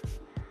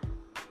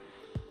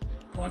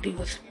 Body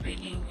was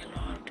spinning a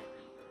lot.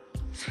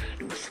 His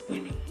head was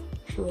spinning.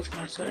 She was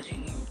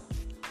massaging him.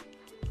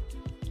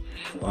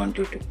 He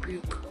wanted to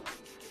puke.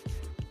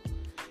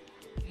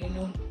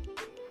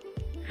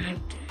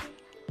 And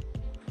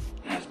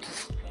have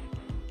this.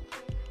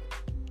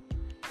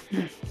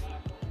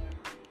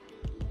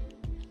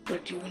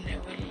 But you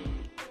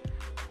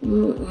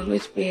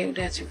always behaved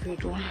as if you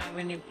don't have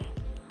any problem.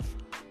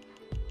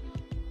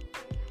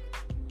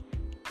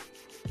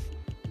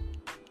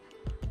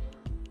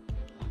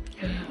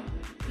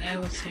 I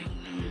was saying,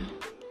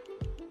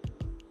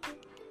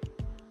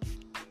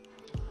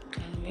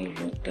 can we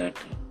look at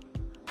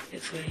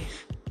his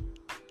face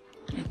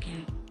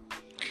again?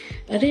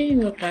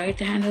 Your right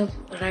hand or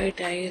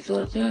right eye is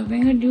also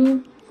having a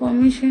due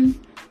formation.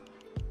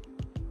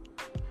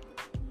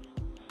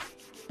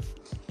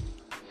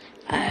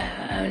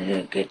 I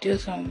will get you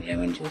some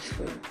lemon juice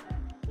for you.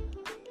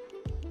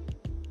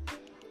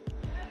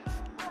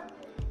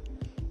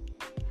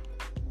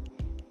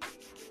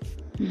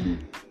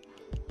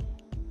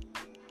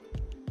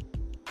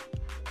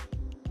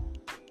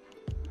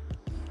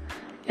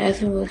 As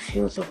she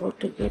was about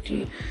to get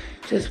you,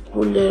 just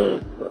pulled her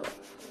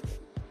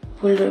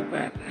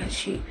back, and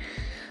she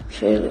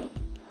fell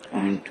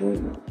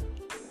onto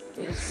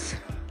his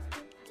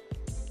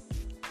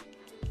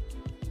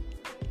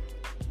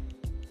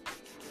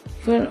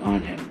fell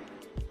on him,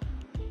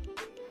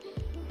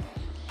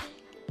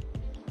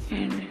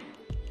 and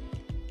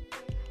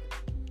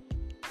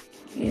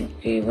he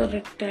gave her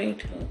a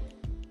tight hug.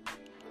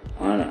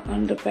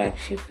 On the back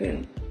she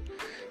fell.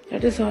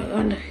 That is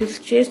on his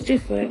chest he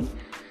fell.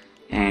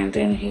 And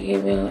then he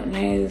gave a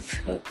nice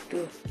hug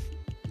too.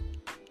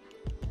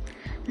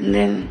 And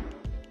then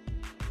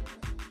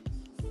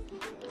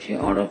she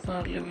ordered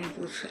for lemon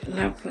juice.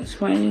 Laughing,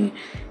 smiling,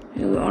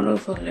 he ordered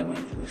for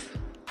lemon juice.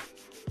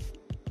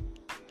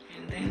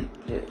 And then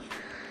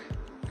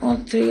all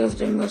three of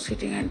them were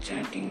sitting and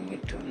chatting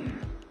with him.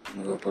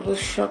 Gopal was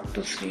shocked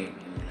to see him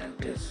like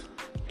this,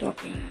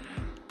 talking.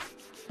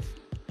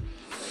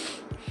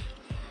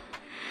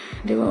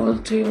 All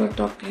three were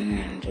talking,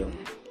 and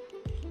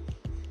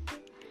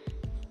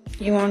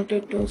he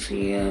wanted to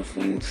see her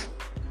friends.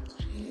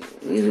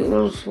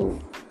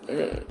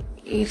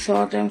 He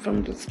saw them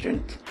from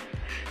distance,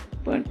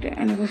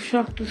 and he was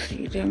shocked to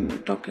see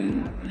them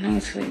talking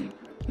nicely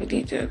with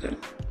each other.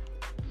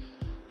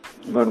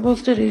 What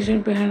was the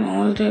reason behind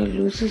all the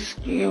illusions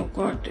he have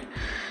got?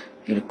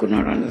 He could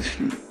not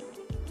understand.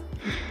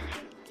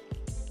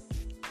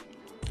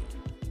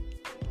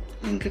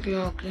 Venkat, you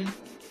okay?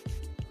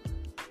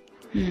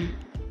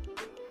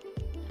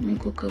 मेरे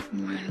को कभी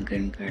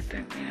migraine का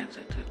attack नहीं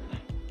आता था.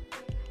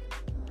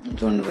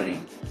 Don't worry,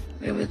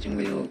 everything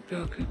will be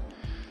okay.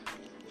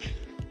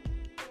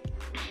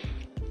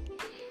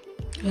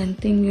 One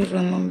thing you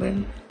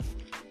remember,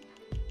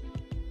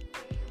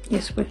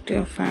 respect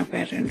your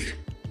parents.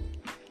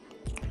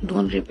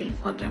 Don't rebel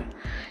for them.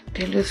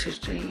 Tell your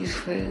sister, he's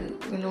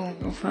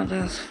your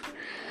father's.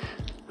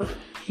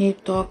 He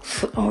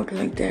talks out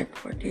like that,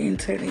 but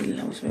inside he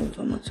loves me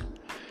so much.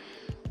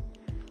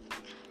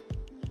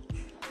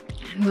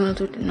 And we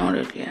also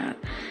nodded, yeah.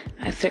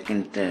 I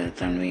second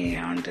Tanvi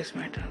on this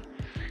matter.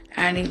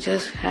 And he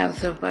just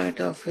has a bite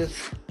of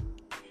his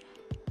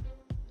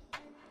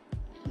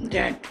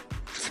that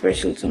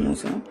special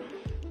samosa.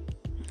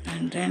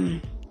 And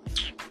then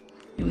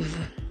he was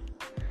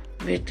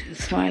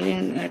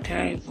smiling at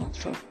her, he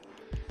walks off.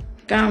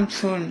 Come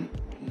soon,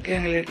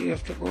 young lady, you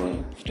have to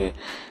go.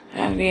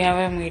 And we have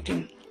a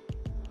meeting.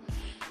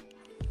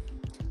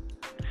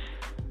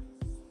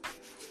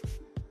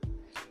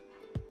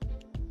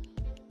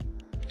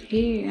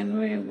 Hey, and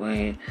why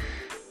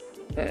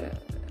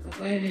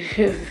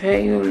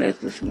you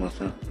let the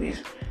samosa,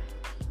 please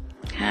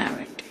have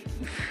it.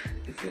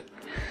 If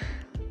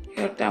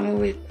your tummy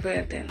will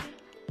pay, then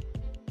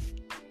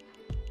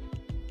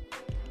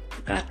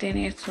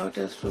Katini taught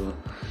us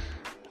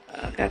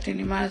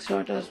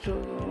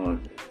to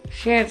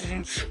share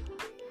things.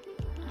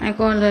 I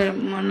call her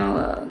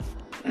Mono,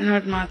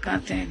 not my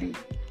Katini.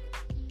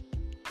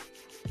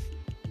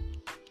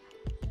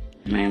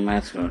 My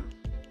master.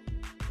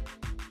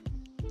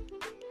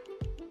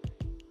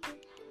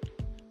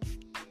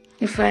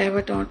 If I have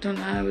a daughter,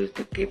 I will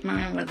keep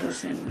my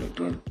mother's name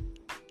Bluetooth.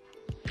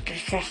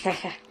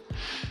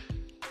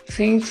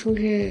 Saying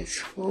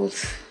whose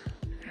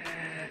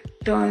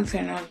turns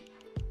and all.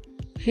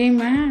 Hey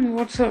man,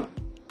 what's up?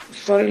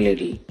 Sorry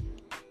lady.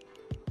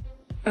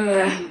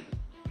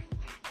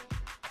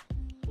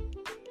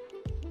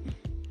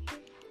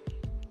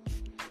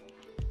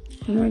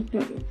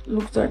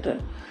 Looks at her.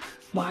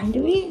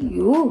 Mandavi,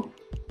 you?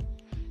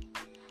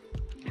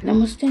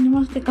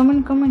 Namaste, come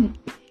in.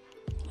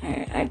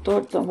 I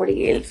thought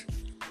somebody else.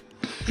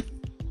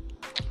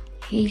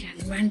 He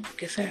went to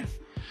kiss her.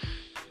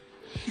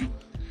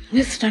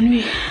 Yes,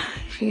 Tanvi,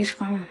 she is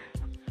coming.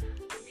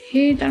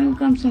 Hey, Tanvi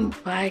comes soon.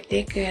 Bye,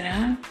 take care,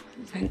 huh?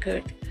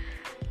 Venkat.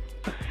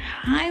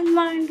 Hi,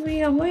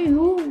 Mandvi, how are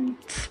you?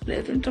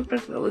 Pleasant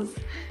surprise was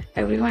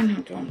everyone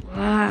at home.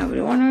 Wow,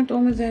 everyone at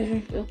home is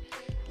actually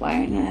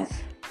fine as.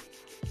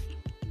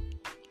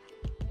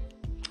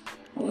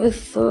 Oh,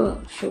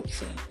 so Shubh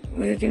sir.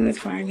 Everything is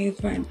fine, he's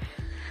fine.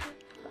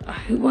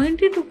 I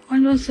wanted to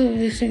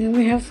conversation.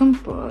 We have some.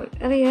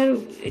 अरे यार,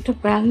 it a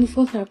balance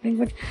was happening,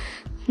 but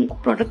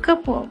product का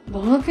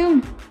बहुत ही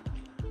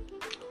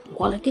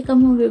quality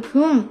कम हो गई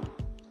क्यों?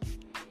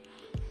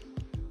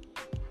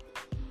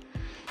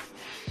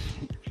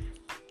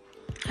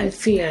 I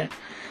see her.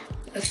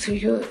 So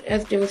you,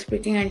 as they were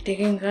speaking and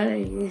taking her,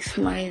 he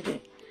smiled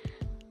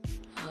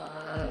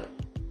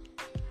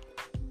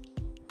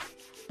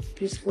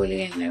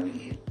peacefully and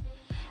lovingly.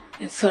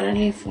 And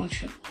suddenly phone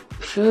shook.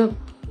 Sure,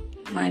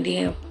 my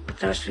dear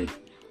Pitashri,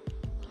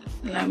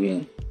 love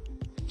you.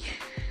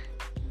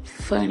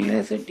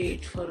 Finalize a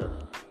date for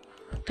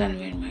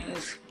Tanvi and my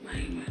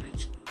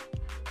marriage.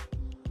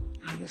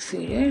 Are you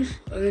serious?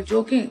 Are you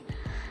joking?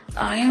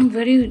 I am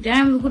very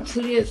damn good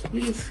serious,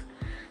 please.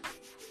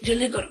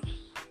 जल्दी करो.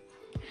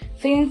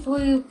 Saying so,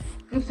 you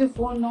keep the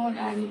phone on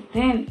and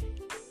then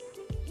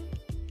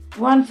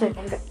 1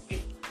 second.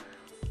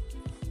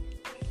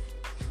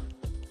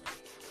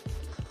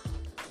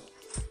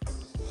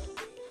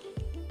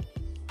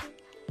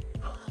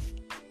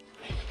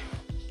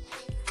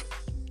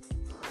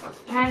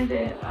 And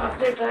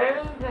after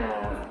driving the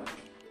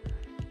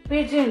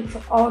pigeons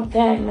out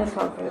there in his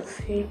office,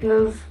 he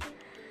tells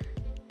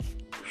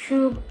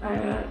Shubh,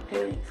 are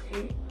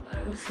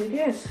you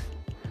serious?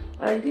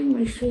 I think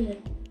we should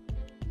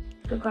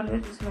to convey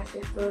this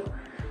message to her.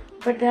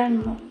 But then,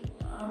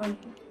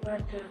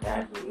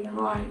 that,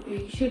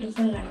 she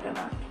doesn't like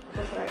that.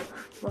 That's right.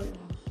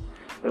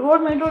 But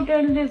what made her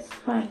tell this?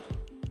 Fine.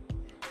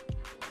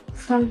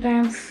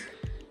 Sometimes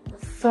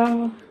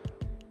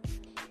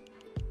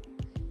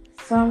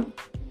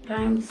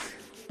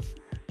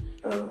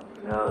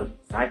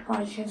that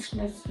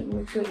consciousness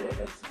makes you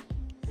realize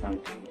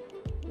something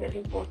very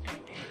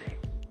important in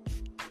life.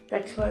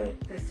 That's why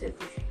this is.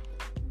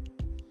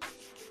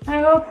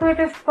 I hope it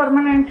is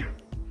permanent.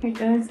 It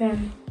is,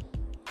 and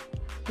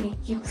he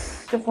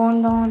keeps the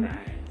phone down and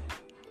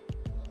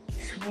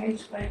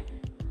smiles by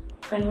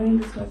conveying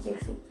this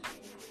message.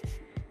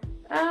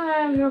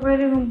 You're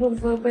very humble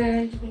for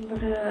bed,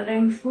 but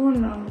ring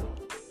soon now.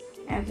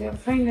 And your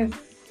friend is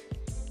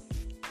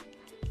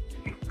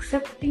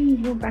accepting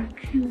you back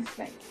in his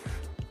life.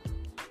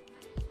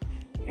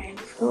 And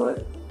so,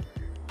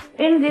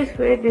 in this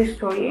way, this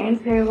story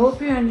ends. I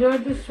hope you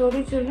enjoyed this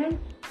story, children.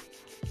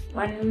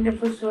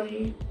 Wonderful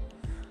story.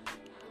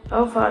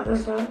 How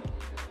fathers have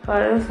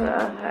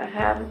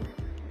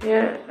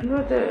there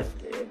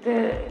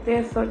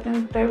are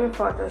certain type of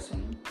fathers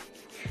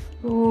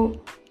who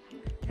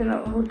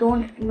who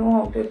don't know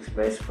how to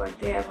express, but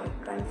they have a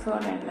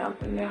concern and love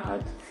in their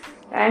hearts.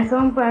 And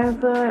some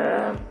fathers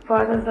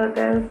are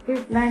there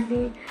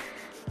blindly.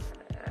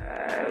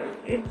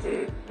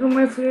 You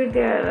may feel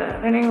they are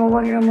running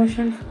over your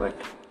emotions, but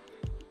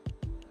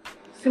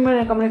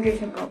similar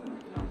communication problem.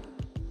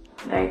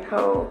 Like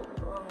how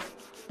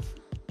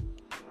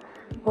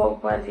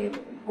Gopal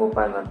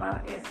Verma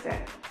is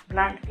a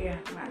blunt care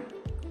man,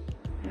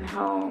 and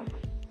how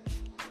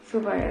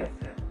Subha is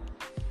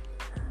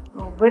a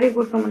very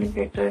good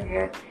communicator,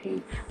 yet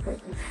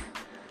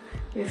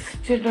his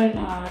children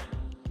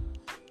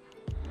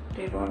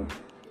they don't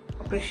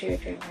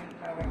appreciate it and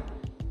love him.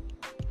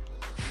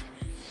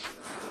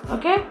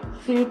 Okay,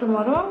 see you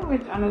tomorrow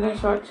with another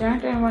short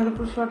chat and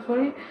wonderful short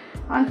story.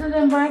 Until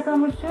then, bye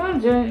from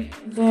Jai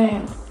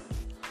Hind.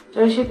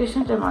 Jai Shri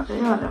Krishna, Jai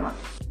Mataji, Vande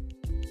Mataram.